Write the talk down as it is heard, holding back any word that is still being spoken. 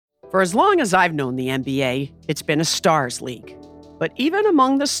For as long as I've known the NBA, it's been a stars league. But even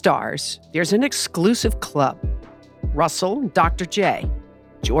among the stars, there's an exclusive club. Russell and Dr. J,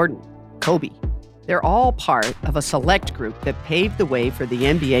 Jordan, Kobe, they're all part of a select group that paved the way for the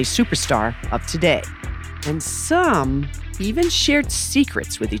NBA superstar of today. And some even shared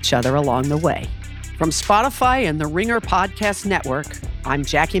secrets with each other along the way. From Spotify and the Ringer Podcast Network, I'm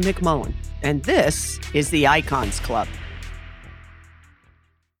Jackie McMullen, and this is the Icons Club.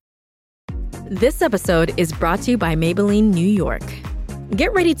 This episode is brought to you by Maybelline New York.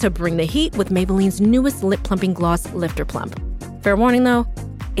 Get ready to bring the heat with Maybelline's newest lip plumping gloss, Lifter Plump. Fair warning though,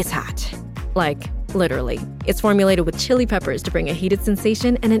 it's hot. Like, literally. It's formulated with chili peppers to bring a heated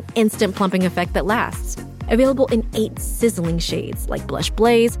sensation and an instant plumping effect that lasts. Available in 8 sizzling shades like Blush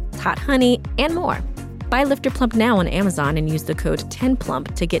Blaze, Hot Honey, and more. Buy Lifter Plump now on Amazon and use the code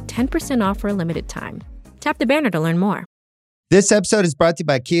 10PLUMP to get 10% off for a limited time. Tap the banner to learn more. This episode is brought to you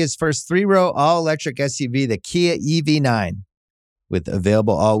by Kia's first 3-row all-electric SUV, the Kia EV9. With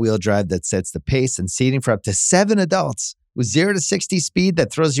available all-wheel drive that sets the pace and seating for up to 7 adults. With 0 to 60 speed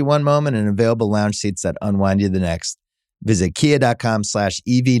that throws you one moment and available lounge seats that unwind you the next. Visit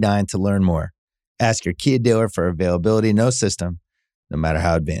kia.com/EV9 to learn more. Ask your Kia dealer for availability. No system, no matter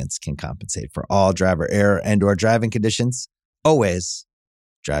how advanced, can compensate for all driver error and or driving conditions. Always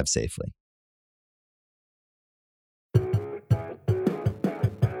drive safely.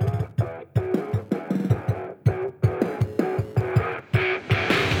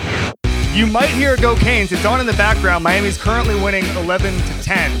 You might hear Go Canes. It's on in the background. Miami's currently winning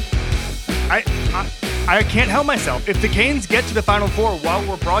 11-10. I can't help myself. If the Canes get to the Final Four while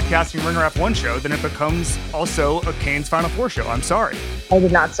we're broadcasting Ringer F1 show, then it becomes also a Canes Final Four show. I'm sorry. I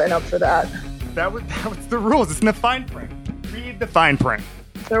did not sign up for that. That was the rules. It's in the fine print. Read the fine print.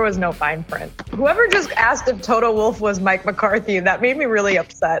 There was no fine print. Whoever just asked if Toto Wolff was Mike McCarthy, that made me really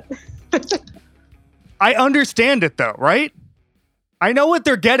upset. I understand it though, right? I know what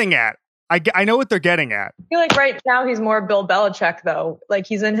they're getting at. I know what they're getting at. I feel like right now he's more Bill Belichick though. Like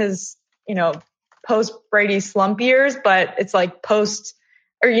he's in his, post Brady slump years, but it's like post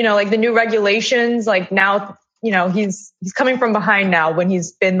or, like the new regulations, like now, he's coming from behind now when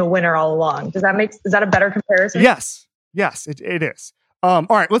he's been the winner all along. Is that a better comparison? Yes, it is. All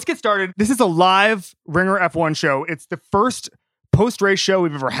right, let's get started. This is a live Ringer F1 show. It's the first post-race show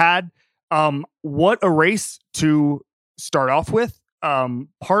we've ever had. What a race to start off with.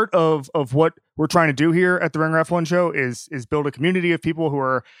 Part of what we're trying to do here at the Ringer F1 show is build a community of people who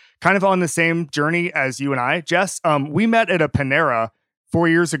are kind of on the same journey as you and I, Jess. We met at a Panera 4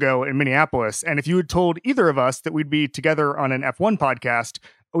 years ago in Minneapolis. And if you had told either of us that we'd be together on an F1 podcast,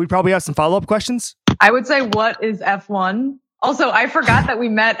 we'd probably have some follow-up questions. I would say, what is F1? Also, I forgot that we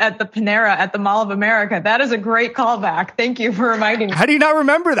met at the Panera at the Mall of America. That is a great callback. Thank you for reminding me. How do you not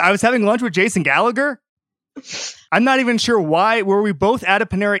remember that? I was having lunch with Jason Gallagher. I'm not even sure why. Were we both at a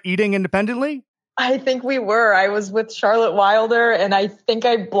Panera eating independently? I think we were. I was with Charlotte Wilder, and I think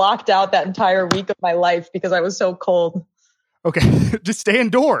I blocked out that entire week of my life because I was so cold. Okay, just stay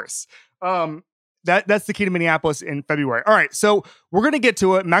indoors. That's the key to Minneapolis in February. All right, so we're going to get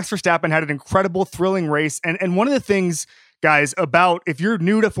to it. Max Verstappen had an incredible, thrilling race. And one of the things, guys, about if you're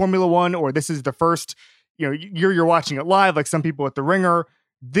new to Formula One or this is the first you're watching it live, like some people at the Ringer,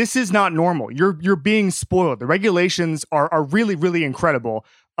 this is not normal. You're being spoiled. The regulations are really, really incredible.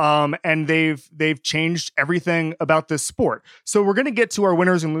 And they've changed everything about this sport. So we're going to get to our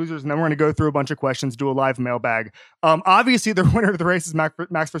winners and losers, and then we're going to go through a bunch of questions, do a live mailbag. Obviously, the winner of the race is Max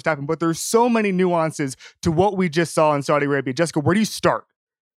Verstappen, but there's so many nuances to what we just saw in Saudi Arabia. Jessica, where do you start?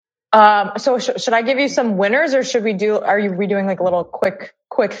 So should I give you some winners, or should we are you doing like a little quick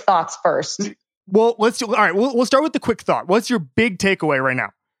thoughts first? Well, let's do. All right, we'll start with the quick thought. What's your big takeaway right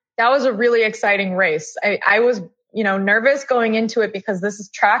now? That was a really exciting race. I was, nervous going into it because this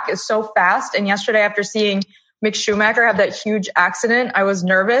track is so fast. And yesterday, after seeing Mick Schumacher have that huge accident, I was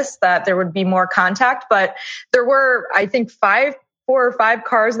nervous that there would be more contact. But there were, I think, 4 or 5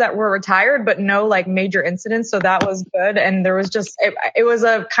 cars that were retired, but no like major incidents. So that was good. And there was just, it was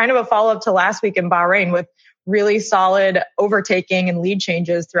a kind of a follow-up to last week in Bahrain with really solid overtaking and lead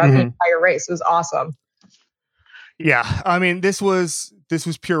changes throughout the entire race. It was awesome. Yeah, I mean, this was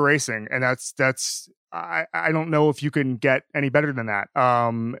pure racing, and that's I don't know if you can get any better than that.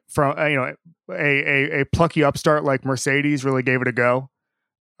 From a plucky upstart like Mercedes really gave it a go.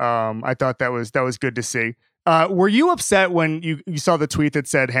 I thought that was good to see. Were you upset when you saw the tweet that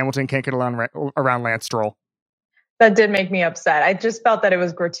said Hamilton can't get around Lance Stroll? That did make me upset. I just felt that it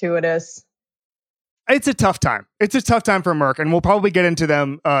was gratuitous. It's a tough time. It's a tough time for Merck, and we'll probably get into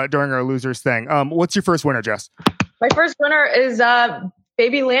them during our losers thing. What's your first winner, Jess? My first winner is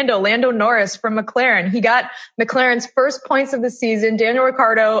baby Lando Norris from McLaren. He got McLaren's first points of the season. Daniel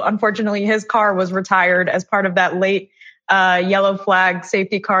Ricciardo, unfortunately, his car was retired as part of that late yellow flag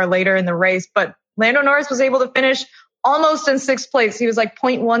safety car later in the race. But Lando Norris was able to finish almost in sixth place. He was like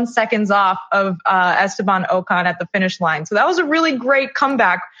 0.1 seconds off of Esteban Ocon at the finish line. So that was a really great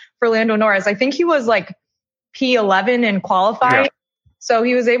comeback for Lando Norris. I think he was like P11 in qualifying. Yeah. So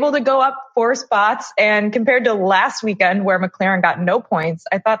he was able to go up 4 spots. And compared to last weekend where McLaren got no points,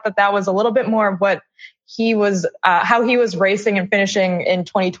 I thought that was a little bit more of what he was, how he was racing and finishing in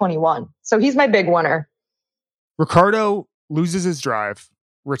 2021. So he's my big winner. Ricciardo loses his drive,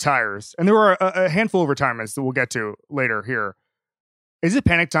 retires, and there were a handful of retirements that we'll get to later here. Is it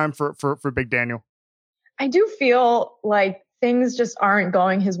panic time for Big Daniel? I do feel like things just aren't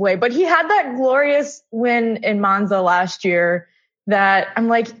going his way, but he had that glorious win in Monza last year that I'm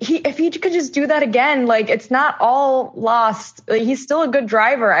like, if he could just do that again, like it's not all lost. Like, he's still a good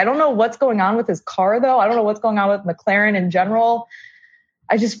driver. I don't know what's going on with his car though. I don't know what's going on with McLaren in general.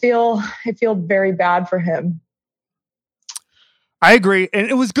 I feel very bad for him. I agree. And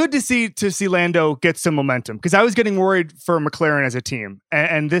it was good to see Lando get some momentum because I was getting worried for McLaren as a team.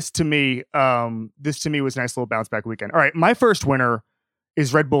 And this to me was a nice little bounce back weekend. All right. My first winner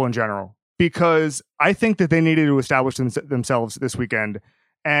is Red Bull in general, because I think that they needed to establish themselves this weekend.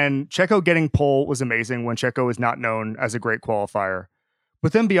 And Checo getting pole was amazing when Checo is not known as a great qualifier.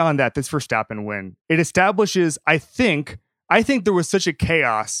 But then beyond that, this Verstappen win, it establishes, I think there was such a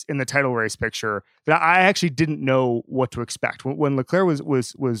chaos in the title race picture that I actually didn't know what to expect. When Leclerc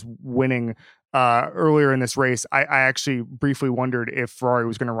was winning earlier in this race, I actually briefly wondered if Ferrari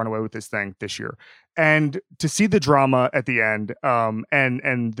was going to run away with this thing this year. And to see the drama at the end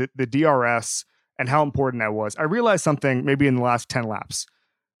and the DRS and how important that was, I realized something maybe in the last 10 laps.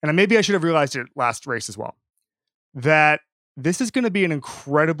 And maybe I should have realized it last race as well, that this is going to be an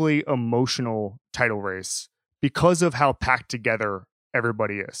incredibly emotional title race, because of how packed together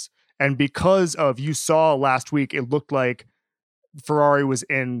everybody is. And because of, you saw last week, it looked like Ferrari was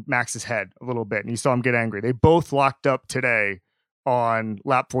in Max's head a little bit, and you saw him get angry. They both locked up today on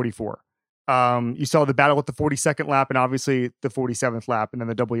lap 44. You saw the battle at the 42nd lap and obviously the 47th lap, and then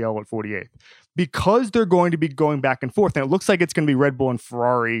the double yellow at 48th. Because they're going to be going back and forth, and it looks like it's going to be Red Bull and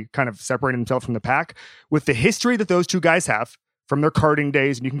Ferrari kind of separating themselves from the pack, with the history that those two guys have from their karting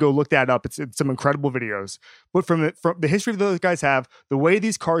days, and you can go look that up. It's some incredible videos. But from the history that those guys have, the way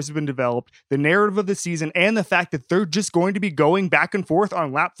these cars have been developed, the narrative of the season, and the fact that they're just going to be going back and forth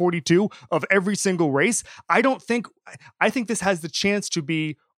on lap 42 of every single race, I think this has the chance to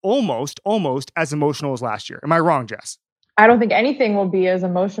be almost as emotional as last year. Am I wrong, Jess? I don't think anything will be as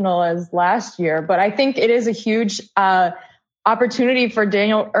emotional as last year, but I think it is a huge opportunity for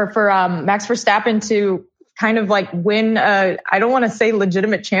Max Verstappen to kind of like win I don't want to say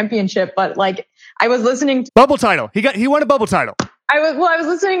legitimate championship, but like I was listening to bubble title. He won a bubble title. I was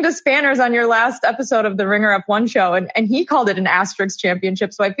listening to Spanners on your last episode of the Ringer F1 show, and he called it an asterisk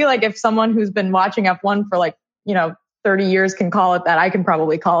championship. So I feel like if someone who's been watching F1 for 30 years can call it that, I can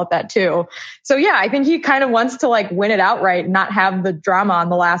probably call it that too. So yeah, I think he kind of wants to like win it outright, not have the drama on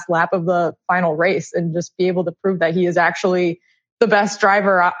the last lap of the final race, and just be able to prove that he is actually the best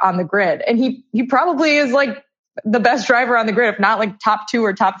driver on the grid. And he probably is like the best driver on the grid, if not like top 2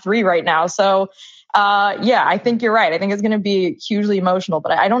 or top 3 right now. So yeah, I think you're right. I think it's going to be hugely emotional,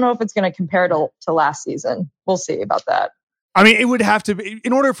 but I don't know if it's going to compare to last season. We'll see about that. I mean, it would have to be,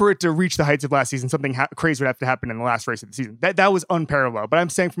 in order for it to reach the heights of last season, something crazy would have to happen in the last race of the season. That was unparalleled. But I'm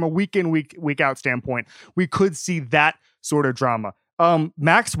saying from a week in, week out standpoint, we could see that sort of drama.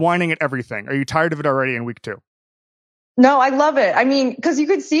 Max whining at everything. Are you tired of it already in week 2? No, I love it. I mean, because you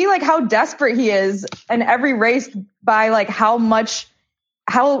could see like how desperate he is in every race by like how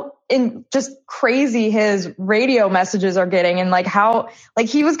just crazy his radio messages are getting, and like how like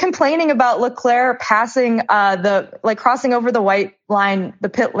he was complaining about Leclerc passing crossing over the white line, the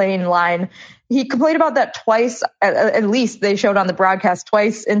pit lane line. He complained about that twice, at least they showed on the broadcast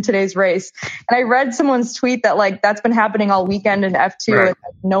twice in today's race. And I read someone's tweet that like that's been happening all weekend in F2, right, and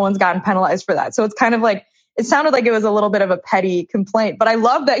no one's gotten penalized for that. So it's kind of like, it sounded like it was a little bit of a petty complaint, but I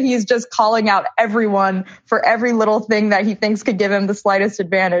love that he's just calling out everyone for every little thing that he thinks could give him the slightest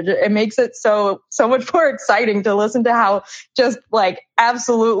advantage. It makes it so much more exciting to listen to how just like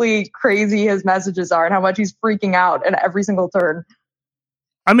absolutely crazy his messages are and how much he's freaking out in every single turn.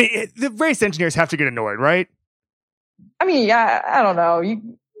 I mean, the race engineers have to get annoyed, right? I mean, yeah, I don't know.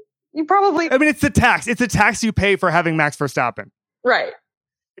 You probably... I mean, it's the tax. It's the tax you pay for having Max Verstappen. Right.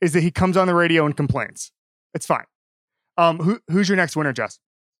 Is that he comes on the radio and complains. It's fine. Who's your next winner, Jess?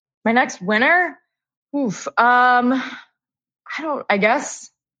 My next winner? I guess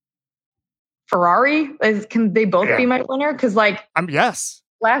Ferrari can they both be my winner? Because yes.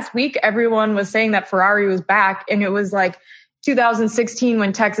 Last week, everyone was saying that Ferrari was back, and it was like 2016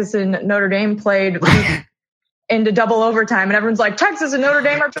 when Texas and Notre Dame played into double overtime, and everyone's like, Texas and Notre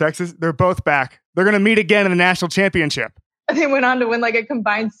Dame are Texas, they're both back. They're going to meet again in the national championship. They went on to win like a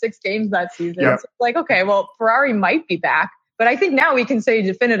combined 6 games that season. Yep. So it's like, okay, well, Ferrari might be back, but I think now we can say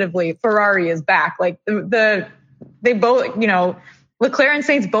definitively Ferrari is back. Like they both, Leclerc and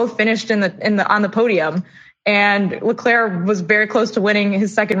Sainz both finished on the podium. And Leclerc was very close to winning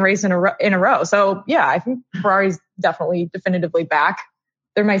his second race in a row. So yeah, I think Ferrari's definitely definitively back.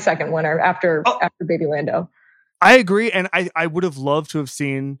 They're my second winner after Baby Lando. I agree, and I would have loved to have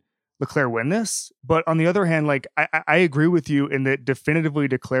seen Leclerc win this, but on the other hand, like I agree with you in that definitively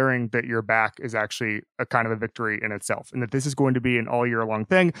declaring that you're back is actually a kind of a victory in itself, and that this is going to be an all year long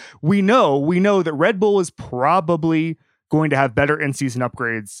thing. We know that Red Bull is probably going to have better in-season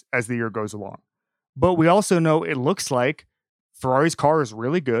upgrades as the year goes along. But we also know it looks like Ferrari's car is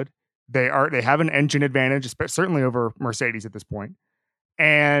really good. They have an engine advantage, certainly over Mercedes at this point.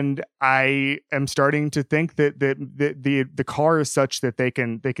 And I am starting to think that the car is such that they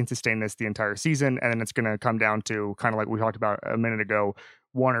can sustain this the entire season, and then it's going to come down to kind of like we talked about a minute ago,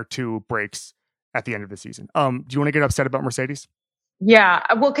 1 or 2 breaks at the end of the season. Do you want to get upset about Mercedes? Yeah.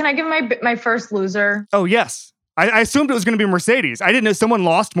 Well, can I give my first loser? Oh yes, I assumed it was going to be Mercedes. I didn't know someone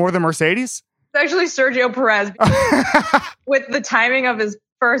lost more than Mercedes. It's actually Sergio Perez. With the timing of his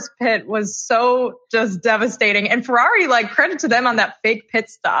first pit was so just devastating. And Ferrari, like, credit to them on that fake pit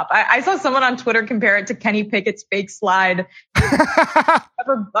stop. I saw someone on Twitter compare it to Kenny Pickett's fake slide.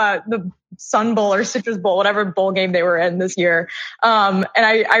 The Sun Bowl or Citrus Bowl, whatever bowl game they were in this year. And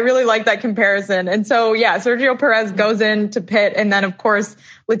I really like that comparison. And so, yeah, Sergio Perez goes into pit. And then, of course,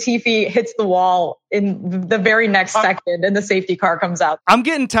 Latifi hits the wall in the very next second and the safety car comes out. I'm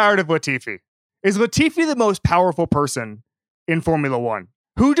getting tired of Latifi. Is Latifi the most powerful person in Formula One?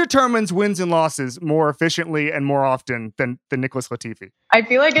 Who determines wins and losses more efficiently and more often than Nicholas Latifi? I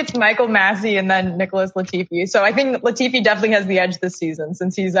feel like it's Michael Massey and then Nicholas Latifi. So I think Latifi definitely has the edge this season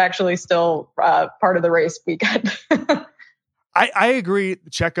since he's actually still part of the race weekend. I agree.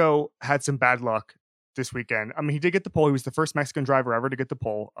 Checo had some bad luck this weekend. I mean, he did get the pole. He was the first Mexican driver ever to get the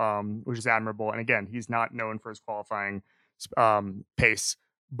pole, which is admirable. And again, he's not known for his qualifying pace.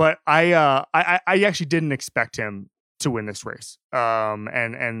 But I actually didn't expect him to win this race.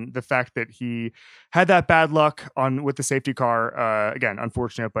 And the fact that he had that bad luck with the safety car, again,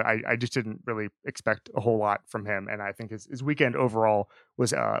 unfortunate, but I just didn't really expect a whole lot from him. And I think his weekend overall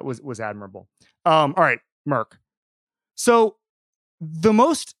was admirable. All right, Merc. So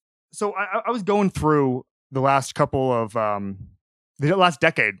I was going through the last couple of the last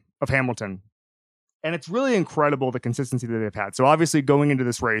decade of Hamilton. And it's really incredible the consistency that they've had. So obviously going into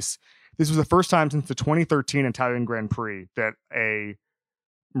this race, this was the first time since the 2013 Italian Grand Prix that a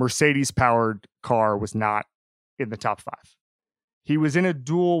Mercedes-powered car was not in the top 5. He was in a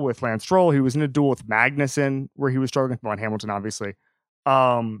duel with Lance Stroll. He was in a duel with Magnussen, where he was struggling. Well, Hamilton, obviously.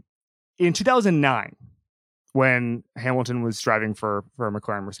 In 2009, when Hamilton was driving for a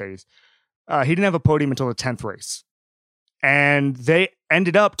McLaren Mercedes, he didn't have a podium until the 10th race. And they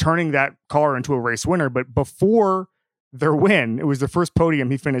ended up turning that car into a race winner. But before their win, it was their first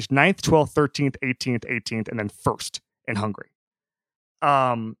podium. He finished 9th, 12th, 13th, 18th, 18th, and then 1st in Hungary.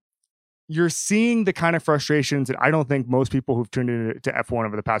 You're seeing the kind of frustrations that I don't think most people who've tuned into F1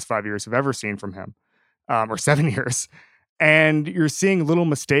 over the past 5 years have ever seen from him, or 7 years. And you're seeing little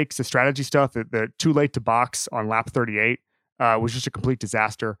mistakes, the strategy stuff, the too late to box on lap 38 was just a complete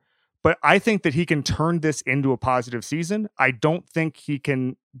disaster. But I think that he can turn this into a positive season. I don't think he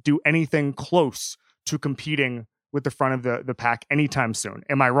can do anything close to competing with the front of the pack anytime soon.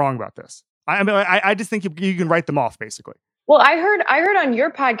 Am I wrong about this? I just think you can write them off, basically. Well, I heard on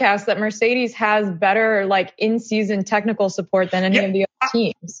your podcast that Mercedes has better like in-season technical support than any of the other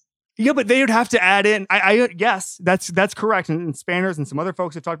teams. Yeah, but they would have to add in. Yes, that's correct. And Spanners and some other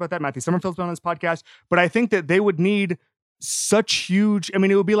folks have talked about that. Matthew Summerfield's been on this podcast, but I think that they would need such huge. I mean,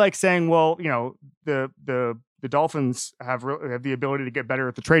 it would be like saying, well, the Dolphins have the ability to get better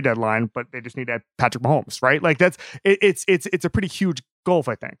at the trade deadline, but they just need to add Patrick Mahomes, right? Like it's a pretty huge gulf,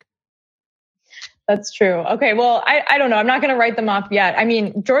 I think. That's true. Okay, well, I don't know. I'm not going to write them off yet. I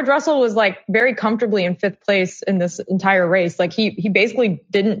mean, George Russell was like very comfortably in 5th place in this entire race. Like he basically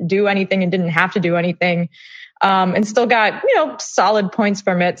didn't do anything and didn't have to do anything, and still got solid points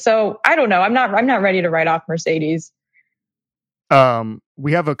from it. So I don't know. I'm not ready to write off Mercedes.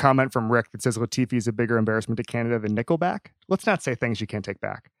 We have a comment from Rick that says Latifi is a bigger embarrassment to Canada than Nickelback. Let's not say things you can't take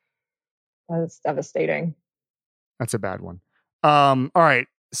back. That's devastating. That's a bad one. All right.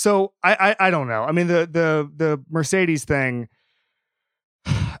 So I don't know. I mean, the Mercedes thing,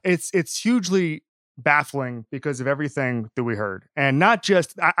 it's hugely baffling because of everything that we heard. And not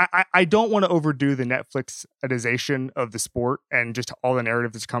just, I don't want to overdo the Netflixization of the sport and just all the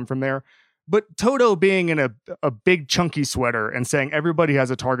narrative that's come from there. But Toto being in a big chunky sweater and saying everybody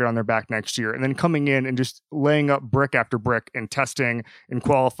has a target on their back next year, and then coming in and just laying up brick after brick in testing and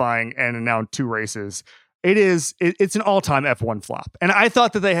qualifying and now 2 races. It's an all-time F1 flop. And I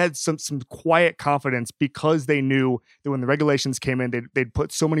thought that they had some quiet confidence because they knew that when the regulations came in, they'd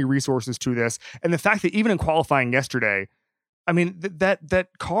put so many resources to this. And the fact that even in qualifying yesterday, I mean, that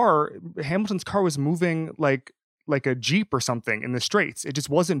car, Hamilton's car, was moving like a Jeep or something in the straights. It just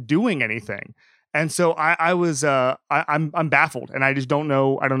wasn't doing anything. And so I'm baffled, and I just don't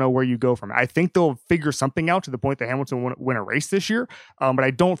know. I don't know where you go from it. I think they'll figure something out to the point that Hamilton will win a race this year, but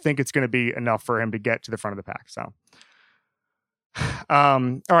I don't think it's going to be enough for him to get to the front of the pack. So,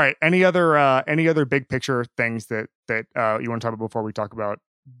 all right. Any other big picture things that you want to talk about before we talk about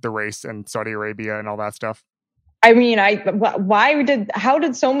the race and Saudi Arabia and all that stuff? I mean, how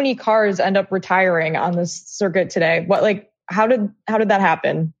did so many cars end up retiring on this circuit today? How did that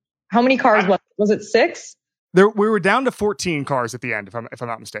happen? How many cars was it? 6? We were down to 14 cars at the end, if I'm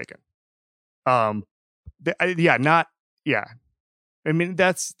not mistaken. I mean,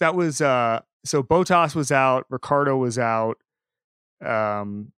 that was so Bottas was out, Ricciardo was out.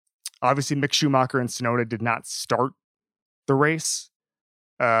 Obviously Mick Schumacher and Tsunoda did not start the race.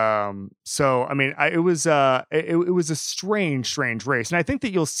 So I mean, it was a strange race, and I think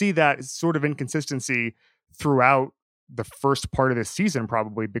that you'll see that sort of inconsistency throughout the first part of this season,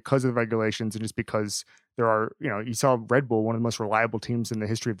 probably because of the regulations and just because there are, you saw Red Bull, one of the most reliable teams in the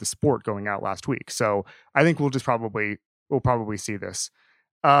history of the sport, going out last week. So I think we'll probably see this.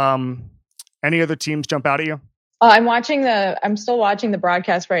 Any other teams jump out at you? I'm still watching the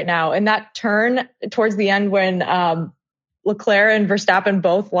broadcast right now, and that turn towards the end when Leclerc and Verstappen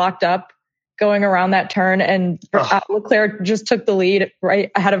both locked up going around that turn, and Leclerc just took the lead right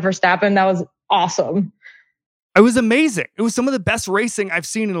ahead of Verstappen. That was awesome. It was amazing. It was some of the best racing I've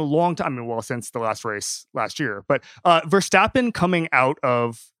seen in a long time. I mean, well, since the last race last year. But Verstappen coming out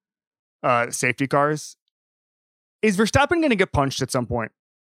of safety cars, is Verstappen going to get punched at some point?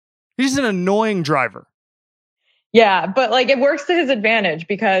 He's an annoying driver. Yeah, but it works to his advantage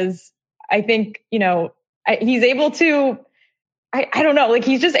because I think, he's able to, I don't know,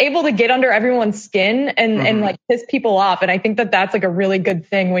 he's just able to get under everyone's skin and piss people off. And I think that that's a really good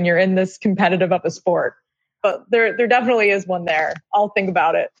thing when you're in this competitive of a sport. But there definitely is one there. I'll think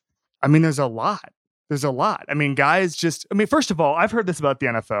about it. I mean, there's a lot. I mean, guys first of all, I've heard this about the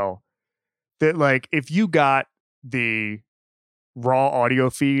NFL, that if you got the raw audio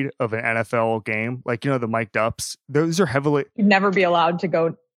feed of an NFL game, the mic'd ups, those are heavily... You'd never be allowed to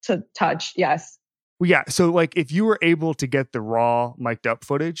go to touch. Yes. Well, yeah. So if you were able to get the raw mic'd up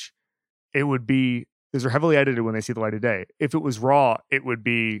footage, those are heavily edited when they see the light of day. If it was raw, it would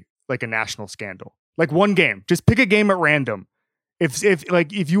be a national scandal. One game, just pick a game at random.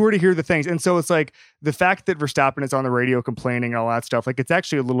 If you were to hear the things, and so it's the fact that Verstappen is on the radio complaining and all that stuff, it's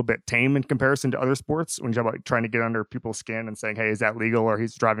actually a little bit tame in comparison to other sports when you talk about trying to get under people's skin and saying, hey, is that legal? Or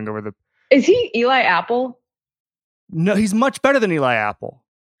he's driving over the... Is he Eli Apple? No, he's much better than Eli Apple.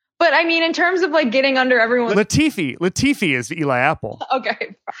 But I mean, in terms of getting under everyone... Latifi is Eli Apple.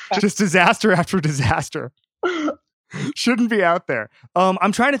 Okay. Just disaster after disaster. Shouldn't be out there.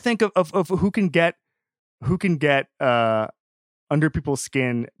 I'm trying to think of who can get under people's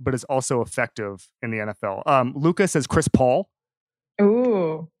skin, but is also effective in the NFL. Lucas says Chris Paul.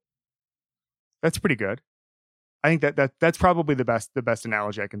 Ooh, that's pretty good. I think that's probably the best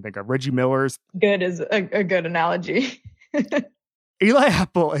analogy I can think of. Reggie Miller's good is a good analogy. Eli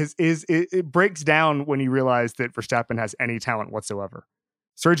Apple it breaks down when you realize that Verstappen has any talent whatsoever.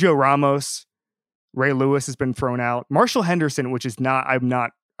 Sergio Ramos, Ray Lewis has been thrown out. Marshall Henderson, which is I'm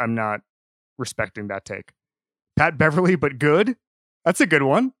not respecting that take. Pat Beverly, but good. That's a good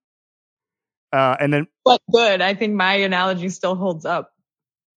one. And then, but good. I think my analogy still holds up.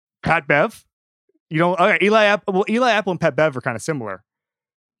 Pat Bev, okay. Eli Apple and Pat Bev are kind of similar,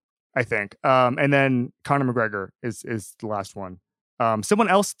 I think. And then Conor McGregor is the last one. Someone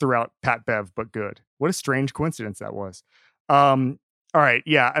else threw out Pat Bev, but good. What a strange coincidence that was. All right,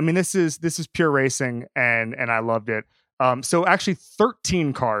 yeah. I mean, this is pure racing, and I loved it. So actually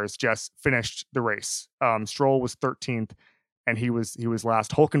 13 cars just finished the race. Stroll was 13th and he was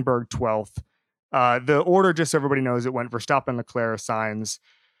last. Hülkenberg 12th. The order, just so everybody knows, it went Verstappen, Leclerc, Sainz,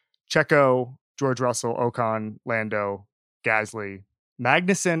 Checo, George Russell, Ocon, Lando, Gasly,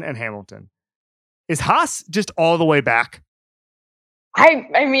 Magnussen, and Hamilton. Is Haas just all the way back?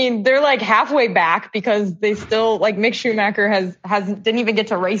 I mean, they're like halfway back because they still like Mick Schumacher didn't even get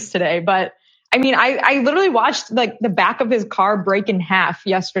to race today. But I mean, I literally watched like the back of his car break in half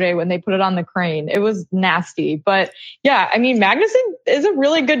yesterday when they put it on the crane. It was nasty. But yeah, I mean, Magnussen is a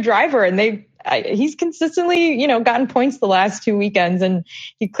really good driver, and he's consistently, gotten points the last 2 weekends, and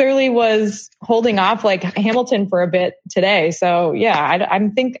he clearly was holding off like Hamilton for a bit today. So yeah, I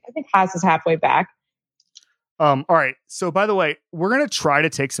think Haas is halfway back. All right. So by the way, we're going to try to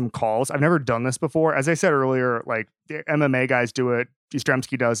take some calls. I've never done this before. As I said earlier, like the MMA guys do it.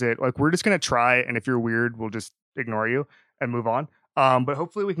 Yastrzemski does it. Like we're just going to try. And if you're weird, we'll just ignore you and move on. But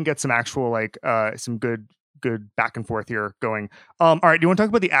hopefully we can get some actual, like some good back and forth here going. All right. Do you want to talk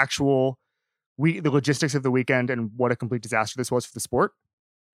about the logistics of the weekend and what a complete disaster this was for the sport?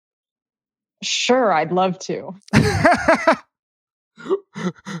 Sure. I'd love to.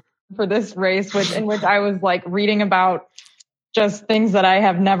 For this race, in which I was like reading about just things that I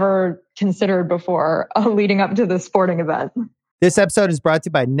have never considered before leading up to this sporting event. This episode is brought to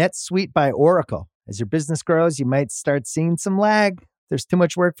you by NetSuite by Oracle. As your business grows, you might start seeing some lag. There's too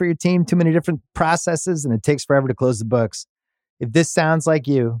much work for your team, too many different processes, and it takes forever to close the books. If this sounds like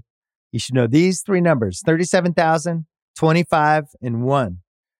you should know these 3 numbers: 37,000, 25, and 1.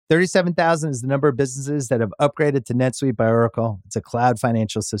 37,000 is the number of businesses that have upgraded to NetSuite by Oracle. It's a cloud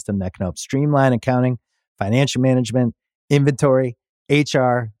financial system that can help streamline accounting, financial management, inventory,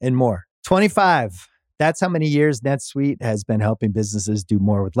 HR, and more. 25, that's how many years NetSuite has been helping businesses do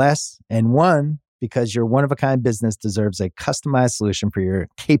more with less. And 1, because your one-of-a-kind business deserves a customized solution for your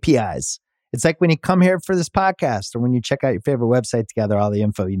KPIs. It's like when you come here for this podcast or when you check out your favorite website to gather all the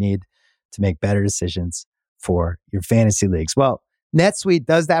info you need to make better decisions for your fantasy leagues. Well, NetSuite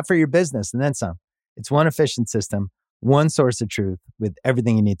does that for your business and then some. It's one efficient system, one source of truth with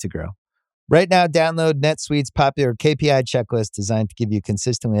everything you need to grow. Right now, download NetSuite's popular KPI checklist designed to give you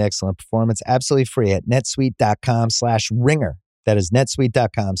consistently excellent performance absolutely free at netsuite.com/ringer. That is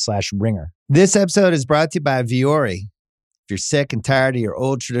netsuite.com/ringer. This episode is brought to you by Vuori. If you're sick and tired of your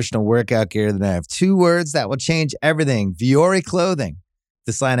old traditional workout gear, then I have 2 words that will change everything. Vuori clothing.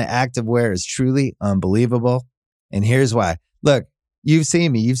 This line of activewear is truly unbelievable. And here's why. Look, you've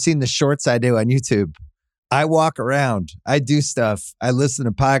seen me. You've seen the shorts I do on YouTube. I walk around. I do stuff. I listen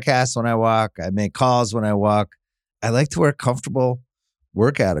to podcasts when I walk. I make calls when I walk. I like to wear comfortable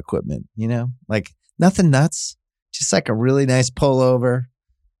workout equipment, like nothing nuts, just like a really nice pullover,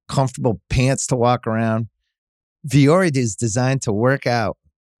 comfortable pants to walk around. Vuori is designed to work out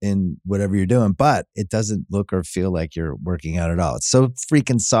in whatever you're doing, but it doesn't look or feel like you're working out at all. It's so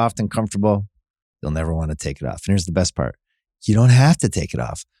freaking soft and comfortable. You'll never want to take it off. And here's the best part. You don't have to take it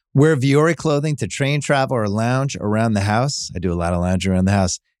off. Wear Vuori clothing to train, travel, or lounge around the house. I do a lot of lounging around the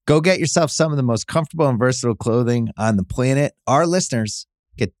house. Go get yourself some of the most comfortable and versatile clothing on the planet. Our listeners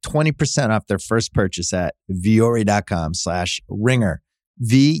get 20% off their first purchase at vuori.com/ringer.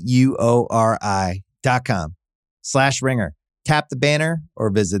 VUORI.com/ringer. Tap the banner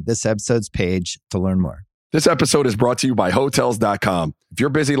or visit this episode's page to learn more. This episode is brought to you by Hotels.com. If you're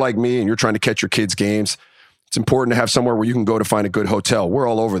busy like me and you're trying to catch your kids' games, it's important to have somewhere where you can go to find a good hotel. We're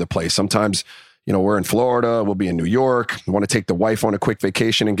all over the place. Sometimes, we're in Florida, we'll be in New York. You want to take the wife on a quick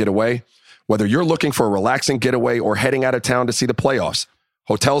vacation and get away. Whether you're looking for a relaxing getaway or heading out of town to see the playoffs,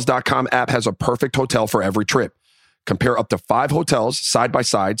 Hotels.com app has a perfect hotel for every trip. Compare up to 5 hotels side by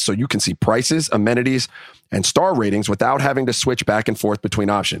side so you can see prices, amenities, and star ratings without having to switch back and forth between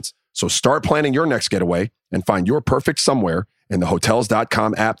options. So start planning your next getaway and find your perfect somewhere in the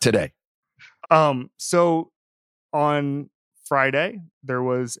Hotels.com app today. So on Friday, there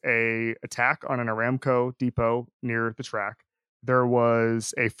was a attack on an Aramco depot near the track. There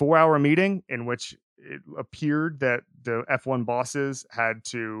was a 4-hour meeting in which it appeared that the F1 bosses had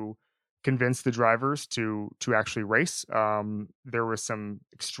to convince the drivers to actually race. There were some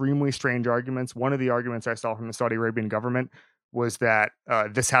extremely strange arguments. One of the arguments I saw from the Saudi Arabian government was that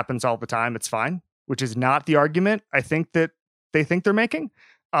this happens all the time, it's fine, which is not the argument I think that they think they're making.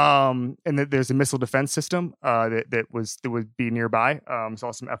 And that there's a missile defense system that would be nearby.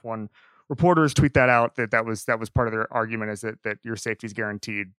 Saw some F1 reporters tweet that out, that was part of their argument, is that your safety is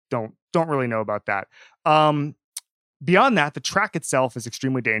guaranteed. Don't really know about that. Beyond that, the track itself is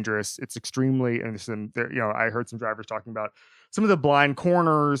extremely dangerous. It's extremely, and I heard some drivers talking about some of the blind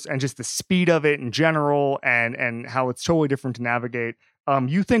corners and just the speed of it in general, and how it's totally different to navigate.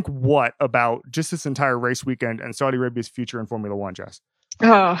 You think what about just this entire race weekend and Saudi Arabia's future in Formula One, Jess?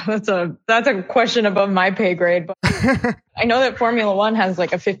 Oh, that's a question above my pay grade. But I know that Formula One has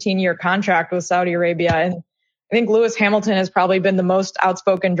like a 15-year contract with Saudi Arabia, and I think Lewis Hamilton has probably been the most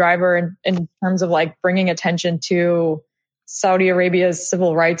outspoken driver in terms of like bringing attention to Saudi Arabia's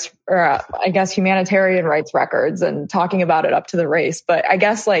civil rights, or I guess humanitarian rights records, and talking about it up to the race. But I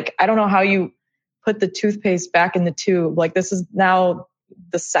guess I don't know how you put the toothpaste back in the tube. This is now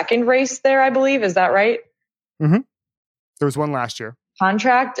the second race there, I believe. Is that right? Mm-hmm. There was one last year.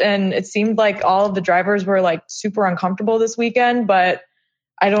 Contract, and it seemed like all of the drivers were super uncomfortable this weekend, but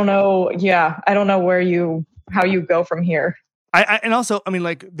I don't know. Yeah, I don't know how you go from here. And also,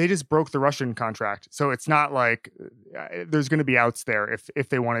 they just broke the Russian contract, so it's not like there's going to be outs there if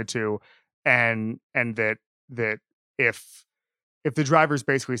they wanted to, and that if the drivers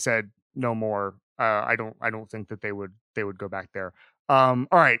basically said no more, I don't think that they would go back there. All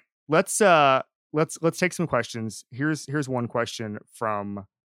right, let's take some questions. Here's one question from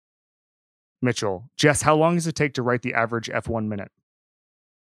Mitchell. Jess, how long does it take to write the average F1 minute?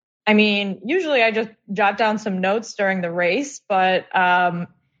 Usually I just jot down some notes during the race, but,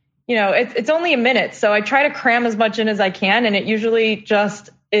 it's only a minute. So I try to cram as much in as I can. And it usually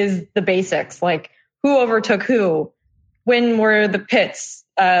just is the basics, like who overtook who, when were the pits,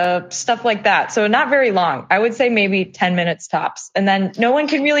 stuff like that. So not very long. I would say maybe 10 minutes tops. And then no one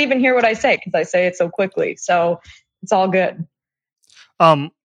can really even hear what I say because I say it so quickly. So it's all good.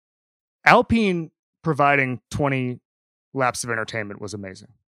 Alpine providing 20 laps of entertainment was amazing.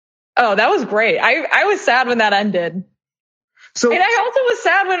 Oh, that was great. I was sad when that ended. And I also was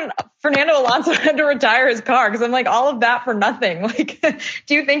sad when Fernando Alonso had to retire his car because I'm all of that for nothing.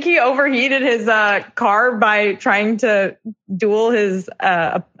 Do you think he overheated his car by trying to duel his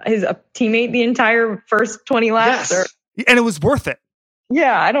teammate the entire first 20 laps? Yes. And it was worth it.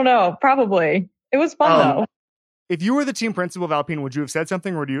 Yeah, I don't know. Probably. It was fun though. If you were the team principal of Alpine, would you have said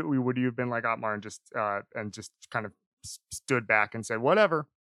something, or would you have been like Otmar and just kind of stood back and said whatever?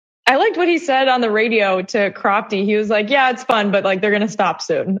 I liked what he said on the radio to Crofty. He was like, "Yeah, it's fun, but they're going to stop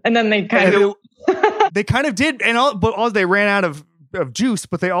soon." And then they kind of they kind of did, but they ran out of juice.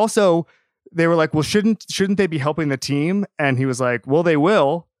 But they were like, "Well, shouldn't they be helping the team?" And he was like, "Well, they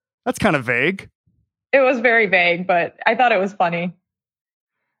will." That's kind of vague. It was very vague, but I thought it was funny.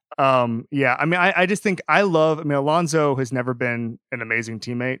 Yeah. I just think Alonso has never been an amazing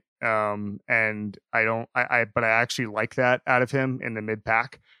teammate. And but I actually like that out of him in the mid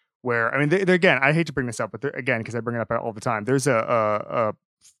pack. Where they're again, I hate to bring this up, but again, because I bring it up all the time. There's a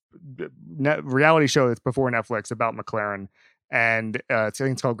reality show that's before Netflix about McLaren, and I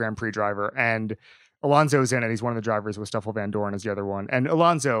think it's called Grand Prix Driver. And Alonso's in it. He's one of the drivers with Stoffel Van Dorn as the other one. And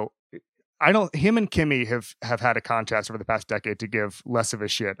Alonso, him and Kimi have had a contest over the past decade to give less of a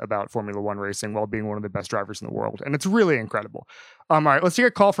shit about Formula One racing while being one of the best drivers in the world, and it's really incredible. All right, let's take a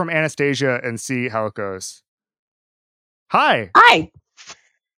call from Anastasia and see how it goes. Hi.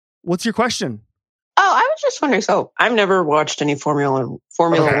 What's your question? Oh, I was just wondering. So I've never watched any Formula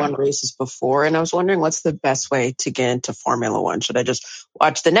One races before, and I was wondering what's the best way to get into Formula One. Should I just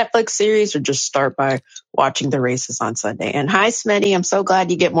watch the Netflix series or just start by watching the races on Sunday? And hi, Smitty. I'm so glad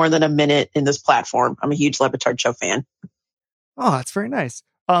you get more than a minute in this platform. I'm a huge Le Batard Show fan. Oh, that's very nice.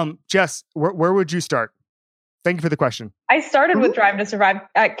 Jess, where would you start? Thank you for the question. I started with Drive to Survive.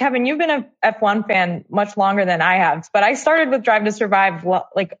 Kevin, you've been a F1 fan much longer than I have, but I started with Drive to Survive,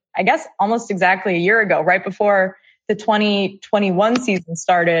 I guess almost exactly a year ago, right before the 2021 season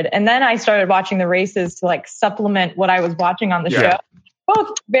started. And then I started watching the races to supplement what I was watching on the show.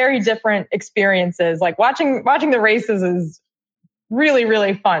 Both very different experiences. Watching the races is really,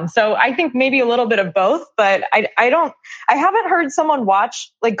 really fun. So I think maybe a little bit of both, but I haven't heard someone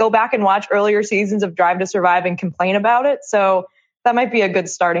go back and watch earlier seasons of Drive to Survive and complain about it. So that might be a good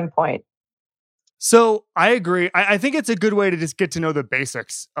starting point. So I agree. I think it's a good way to just get to know the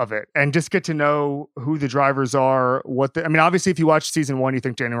basics of it and just get to know who the drivers are. Obviously if you watch season 1, you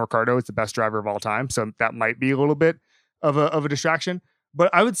think Daniel Ricciardo is the best driver of all time. So that might be a little bit of a distraction. But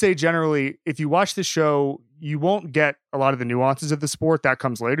I would say generally, if you watch the show, you won't get a lot of the nuances of the sport. That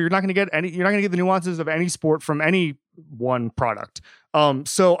comes later. You're not going to get the nuances of any sport from any one product.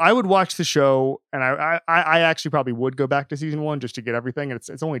 So I would watch the show, and I actually probably would go back to season 1 just to get everything. And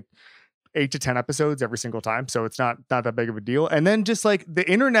it's only 8 to 10 episodes every single time, so it's not that big of a deal. And then just the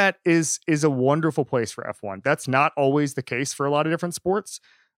internet is a wonderful place for F1. That's not always the case for a lot of different sports.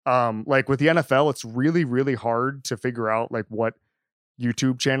 With the NFL, it's really, really hard to figure out what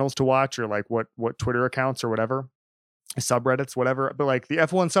YouTube channels to watch or what Twitter accounts or whatever, subreddits, whatever. But the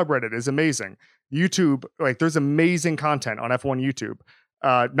F1 subreddit is amazing. YouTube, there's amazing content on F1 YouTube.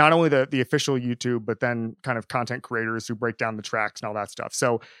 Not only the official YouTube, but then kind of content creators who break down the tracks and all that stuff.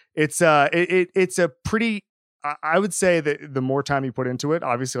 So it's a pretty I would say that the more time you put into it,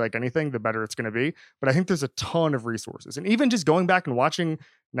 obviously, like anything, the better it's going to be. But I think there's a ton of resources, and even just going back and watching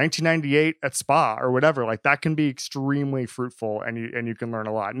 1998 at Spa or whatever, like that can be extremely fruitful, and you can learn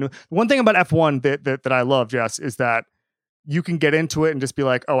a lot. And one thing about F1 that I love, Jess, is that you can get into it and just be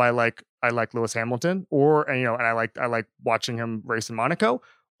like, oh, I like Lewis Hamilton, and I like watching him race in Monaco.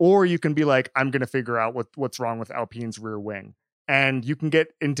 Or you can be like, I'm going to figure out what's wrong with Alpine's rear wing. And you can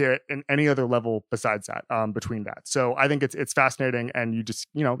get into it in any other level besides that, between that. So I think it's fascinating, and you just,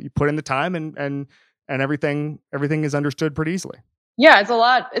 you put in the time, and everything is understood pretty easily. Yeah, it's a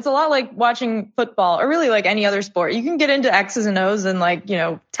lot like watching football, or really like any other sport. You can get into X's and O's and like,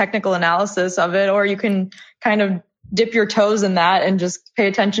 technical analysis of it, or you can kind of dip your toes in that and just pay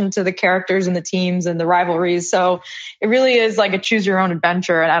attention to the characters and the teams and the rivalries. So it really is like a choose your own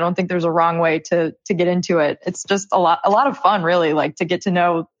adventure. And I don't think there's a wrong way to get into it. It's just a lot of fun, really, like to get to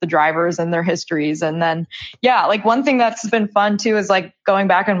know the drivers and their histories. And then, yeah, like one thing that's been fun too is like going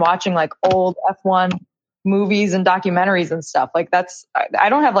back and watching like old F1 movies and documentaries and stuff. Like I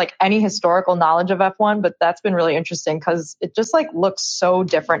don't have like any historical knowledge of F1, but that's been really interesting because it just like looks so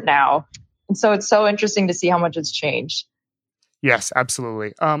different now. And so it's so interesting to see how much it's changed. Yes,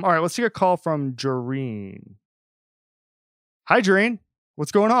 absolutely. All right, let's hear a call from Jareen. Hi, Jareen.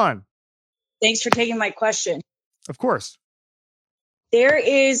 What's going on? Thanks for taking my question. Of course. There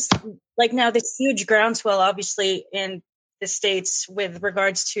is like now this huge groundswell, obviously, in the States with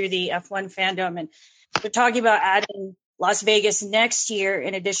regards to the F1 fandom. And they're talking about adding Las Vegas next year,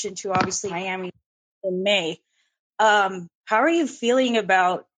 in addition to obviously Miami in May. How are you feeling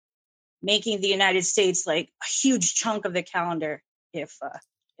about making the United States like a huge chunk of the calendar, if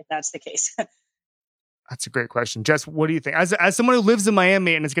that's the case? That's a great question. Jess, what do you think? As someone who lives in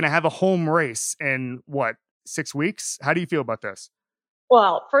Miami and is going to have a home race in 6 weeks, how do you feel about this?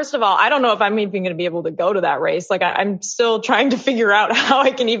 Well, first of all, I don't know if I'm even going to be able to go to that race. Like I'm still trying to figure out how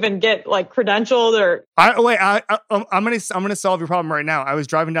I can even get like credentialed or. I'm going to solve your problem right now. I was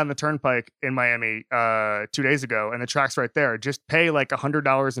driving down the turnpike in Miami 2 days ago, and the track's right there. Just pay like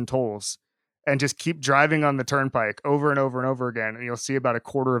 $100 in tolls and just keep driving on the turnpike over and over and over again, and you'll see about a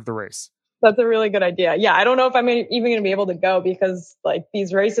quarter of the race. That's a really good idea. Yeah, I don't know if I'm even going to be able to go because like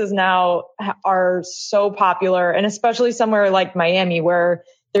these races now are so popular, and especially somewhere like Miami where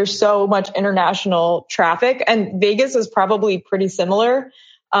there's so much international traffic, and Vegas is probably pretty similar.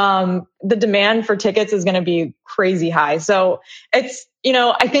 The demand for tickets is going to be crazy high. So it's,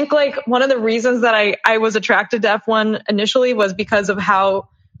 I think like one of the reasons that I was attracted to F1 initially was because of how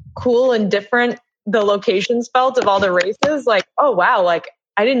cool and different the locations felt of all the races. Like, oh wow, like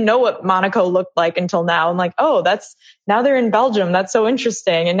I didn't know what Monaco looked like until now. I'm like, oh, now they're in Belgium. That's so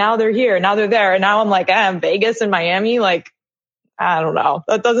interesting. And now they're here. Now they're there. And now I'm like, Vegas and Miami. Like, I don't know.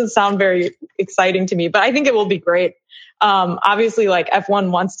 That doesn't sound very exciting to me, but I think it will be great. Obviously, like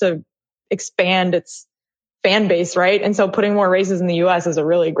F1 wants to expand its fan base, right? And so putting more races in the US is a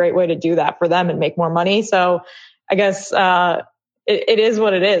really great way to do that for them and make more money. So I guess it is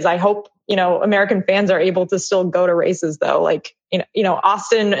what it is. I hope, American fans are able to still go to races though. Like,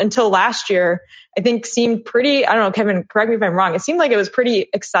 Austin until last year, I think seemed pretty, I don't know, Kevin, correct me if I'm wrong. It seemed like it was pretty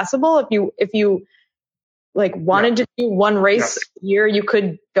accessible. If you like wanted to do one race a year, you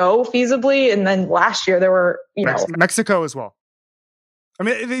could go feasibly. And then last year there were, Mexico as well. I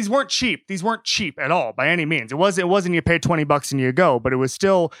mean, these weren't cheap. These weren't cheap at all by any means. It wasn't you pay $20 and you go, but it was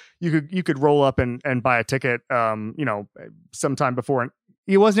still, you could roll up and buy a ticket, sometime before. And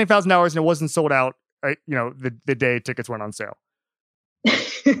it wasn't $8,000 and it wasn't sold out, the day tickets went on sale.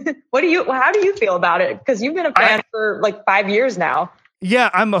 How do you feel about it? Because you've been a fan for like 5 years now. Yeah,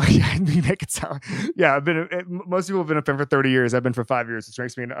 you make it sound. Yeah, most people have been a fan for 30 years. I've been for 5 years, which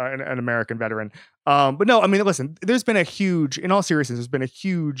makes me an American veteran. But no, I mean, listen, in all seriousness, there's been a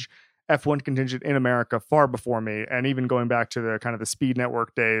huge F1 contingent in America far before me, and even going back to the kind of the Speed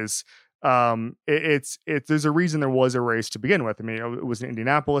Network days. There's a reason there was a race to begin with. I mean, it was in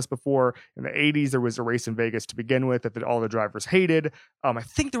Indianapolis before. In the 80s, there was a race in Vegas to begin with that all the drivers hated. I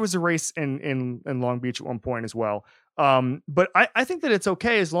think there was a race in Long Beach at one point as well. But I think that it's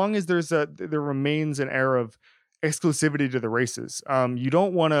okay as long as there remains an air of exclusivity to the races. You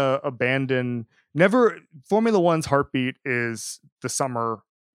don't want to abandon. Formula One's heartbeat is the summer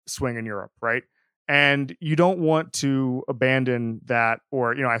swing in Europe, right? And you don't want to abandon that.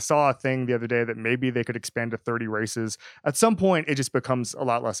 Or, I saw a thing the other day that maybe they could expand to 30 races. At some point, it just becomes a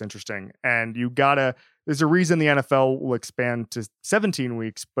lot less interesting. And there's a reason the NFL will expand to 17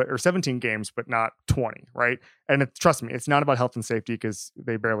 weeks, or 17 games, but not 20, right? And trust me, it's not about health and safety because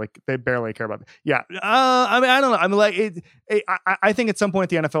they barely care about it. Yeah. I don't know. I'm like, I think at some point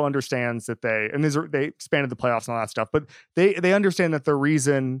the NFL understands that they expanded the playoffs and all that stuff, but they understand that the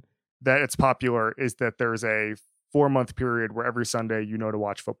reason that it's popular is that there's a 4-month period where every Sunday to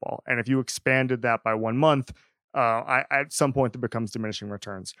watch football. And if you expanded that by 1 month, at some point it becomes diminishing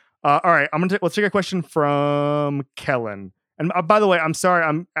returns. All right, let's take a question from Kellen. And by the way, I'm sorry,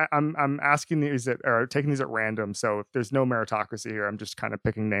 I'm asking these or taking these at random. So if there's no meritocracy here, I'm just kind of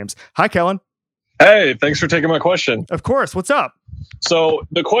picking names. Hi, Kellen. Hey, thanks for taking my question. Of course. What's up? So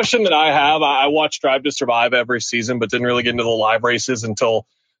the question that I have, I watched Drive to Survive every season, but didn't really get into the live races until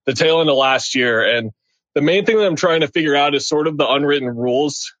the tail end of last year. And the main thing that I'm trying to figure out is sort of the unwritten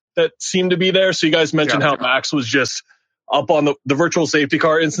rules that seem to be there. So you guys mentioned how Max was just up on the virtual safety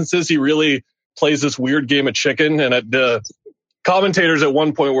car instances. He really plays this weird game of chicken. And the commentators at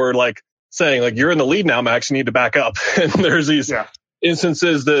one point were like saying, like, you're in the lead now, Max, you need to back up. And there's these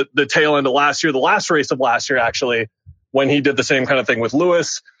instances that the tail end of last year, the last race of last year, actually, when he did the same kind of thing with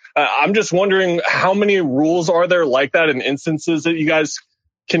Lewis. I'm just wondering how many rules are there like that in instances that you guys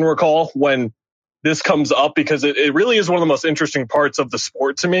can recall when this comes up, because it really is one of the most interesting parts of the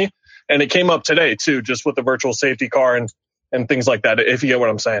sport to me. And it came up today too, just with the virtual safety car and things like that, if you get what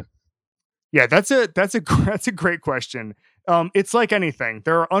I'm saying. Yeah, that's a great question. It's like anything.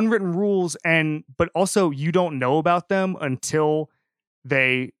 There are unwritten rules, but also you don't know about them until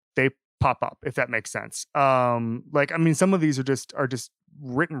they pop up, if that makes sense. Some of these are just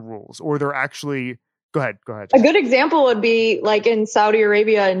written rules, or they're actually. Go ahead. A good example would be like in Saudi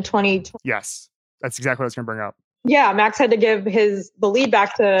Arabia in 2020. Yes, that's exactly what I was going to bring up. Yeah, Max had to give the lead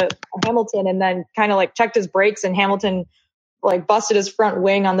back to Hamilton, and then kind of like checked his brakes, and Hamilton like busted his front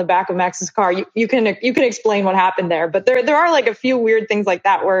wing on the back of Max's car. You can explain what happened there, but there are like a few weird things like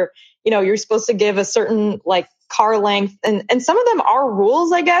that where you're supposed to give a certain like car length, and some of them are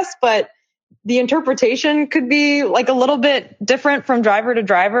rules, I guess, but the interpretation could be like a little bit different from driver to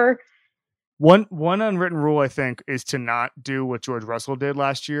driver. One unwritten rule, I think, is to not do what George Russell did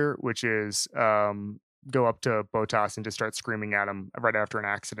last year, which is go up to Bottas and just start screaming at him right after an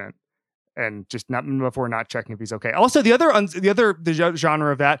accident, and just not checking if he's okay. Also, the other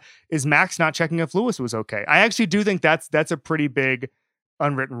genre of that is Max not checking if Lewis was okay. I actually do think that's a pretty big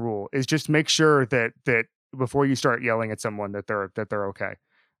unwritten rule, is just make sure that before you start yelling at someone that they're okay.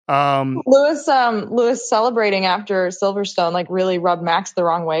 Lewis celebrating after Silverstone like really rubbed Max the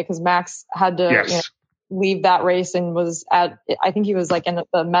wrong way, because Max had to leave that race and was I think he was like in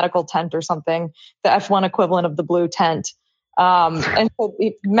the medical tent or something, the F1 equivalent of the blue tent. And so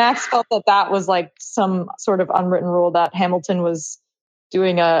Max felt that was like some sort of unwritten rule that Hamilton was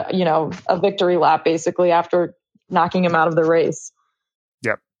doing a victory lap basically after knocking him out of the race.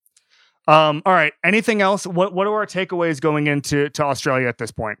 Yep. All right. Anything else? What are our takeaways going into Australia at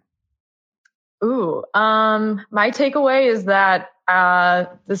this point? Ooh, my takeaway is that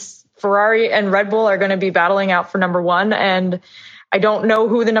this Ferrari and Red Bull are going to be battling out for number 1, and I don't know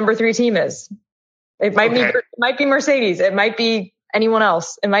who the number 3 team is. It might be Mercedes. It might be anyone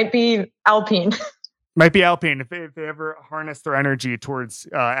else. It might be Alpine. Might be Alpine if they ever harness their energy towards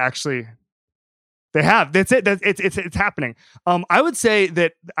actually. They have. That's it. It's happening. I would say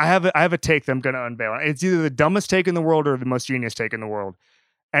that I have a take that I'm going to unveil. It's either the dumbest take in the world or the most genius take in the world,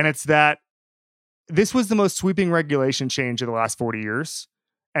 and it's that this was the most sweeping regulation change of the last 40 years,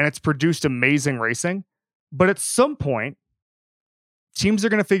 and it's produced amazing racing. But at some point, teams are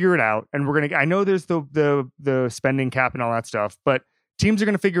going to figure it out, and I know there's the spending cap and all that stuff, but teams are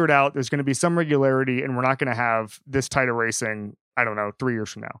going to figure it out. There's going to be some regularity, and we're not going to have this tight of racing, I don't know, 3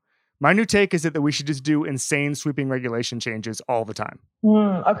 years from now. My new take is that we should just do insane sweeping regulation changes all the time.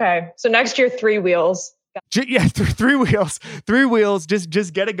 Okay. So next year, 3 wheels. Yeah, 3 wheels. 3 wheels.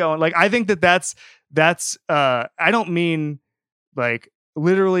 Just get it going. Like, I think that's I don't mean like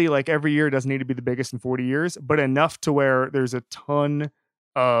literally like every year doesn't need to be the biggest in 40 years, but enough to where there's a ton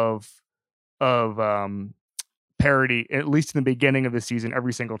of parity, at least in the beginning of the season,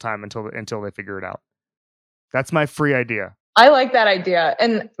 every single time until they figure it out. That's my free idea. I like that idea.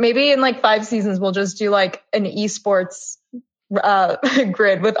 And maybe in like 5 seasons, we'll just do like an esports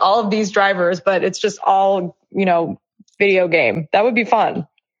grid with all of these drivers, but it's just all, video game. That would be fun.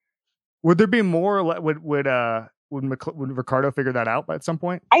 Would there be more? Would Ricardo figure that out at some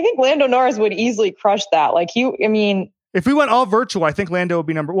point? I think Lando Norris would easily crush that. Like If we went all virtual, I think Lando would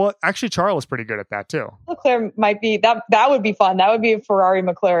be well, actually, Charles is pretty good at that too. Leclerc might be that would be fun. That would be a Ferrari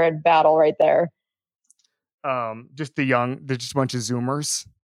McLaren battle right there. Just they're just a bunch of Zoomers.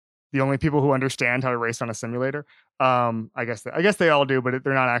 The only people who understand how to race on a simulator. I guess they all do, but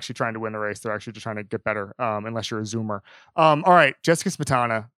they're not actually trying to win the race. They're actually just trying to get better. Unless you're a Zoomer. All right, Jessica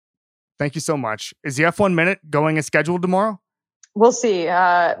Smetana, thank you so much. Is the F1 Minute going as scheduled tomorrow? We'll see.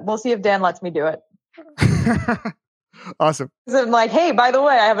 We'll see if Dan lets me do it. Awesome. So I'm like, hey, by the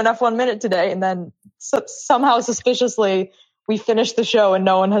way, I have an F1 Minute today, and then somehow suspiciously we finished the show and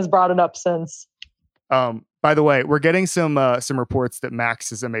no one has brought it up since. By the way, we're getting some reports that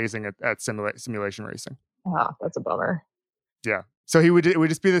Max is amazing at simulation racing. Ah, that's a bummer. Yeah. So it would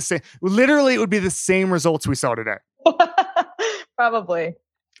just be the same. Literally, it would be the same results we saw today. Probably.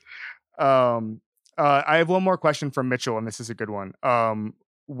 I have one more question from Mitchell, and this is a good one.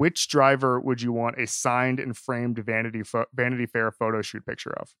 Which driver would you want a signed and framed Vanity Fair photo shoot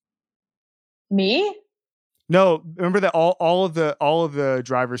picture of? Me? No, remember that all of the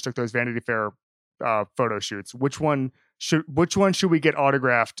drivers took those Vanity Fair photo shoots. Which one should we get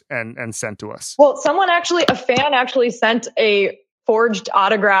autographed and sent to us? Well, a fan actually sent a forged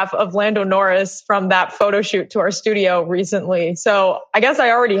autograph of Lando Norris from that photo shoot to our studio recently. So I guess I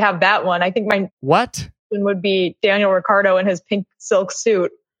already have that one. I think my what would be Daniel Ricciardo in his pink silk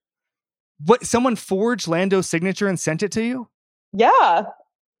suit. What? Someone forged Lando's signature and sent it to you? Yeah.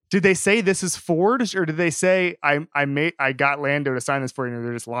 Did they say this is forged, or did they say I got Lando to sign this for you and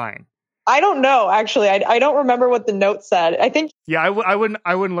they're just lying? I don't know, actually. I don't remember what the note said. I think. Yeah, I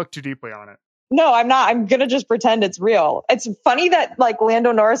wouldn't look too deeply on it. No, I'm not. I'm going to just pretend it's real. It's funny that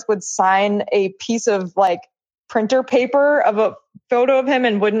Lando Norris would sign a piece of printer paper of a photo of him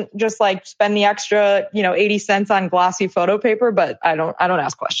and wouldn't just spend the extra, 80 cents on glossy photo paper. But I don't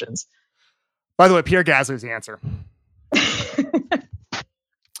ask questions. By the way, Pierre Gasly's the answer.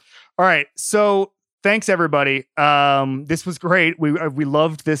 All right. So thanks everybody. This was great. We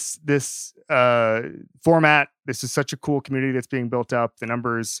loved this format. This is such a cool community that's being built up. The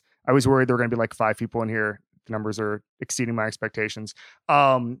numbers, I was worried there were going to be 5 people in here. The numbers are exceeding my expectations.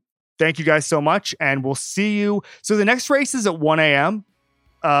 Thank you guys so much. And we'll see you. So the next race is at 1 a.m.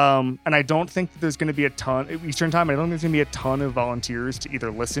 And I don't think that there's going to be a ton Eastern time. I don't think there's going to be a ton of volunteers to either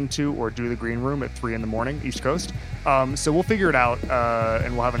listen to or do the green room at 3 a.m. East Coast. So we'll figure it out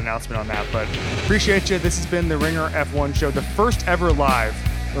and we'll have an announcement on that. But appreciate you. This has been the Ringer F1 show, the first ever live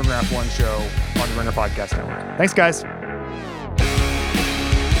Ringer F1 show on the Ringer Podcast Network. Thanks, guys.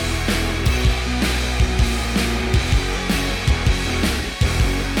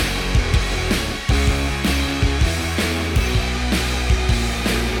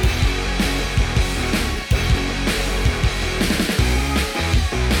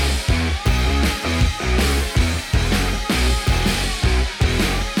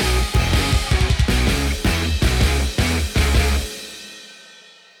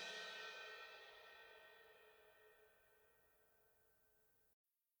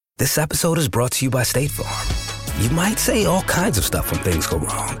 This episode is brought to you by State Farm. You might say all kinds of stuff when things go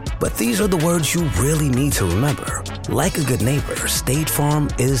wrong, but these are the words you really need to remember. Like a good neighbor, State Farm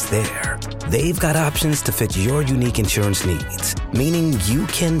is there. They've got options to fit your unique insurance needs, meaning you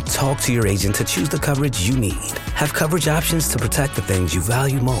can talk to your agent to choose the coverage you need, have coverage options to protect the things you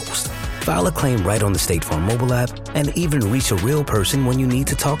value most, file a claim right on the State Farm mobile app, and even reach a real person when you need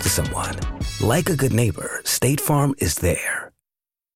to talk to someone. Like a good neighbor, State Farm is there.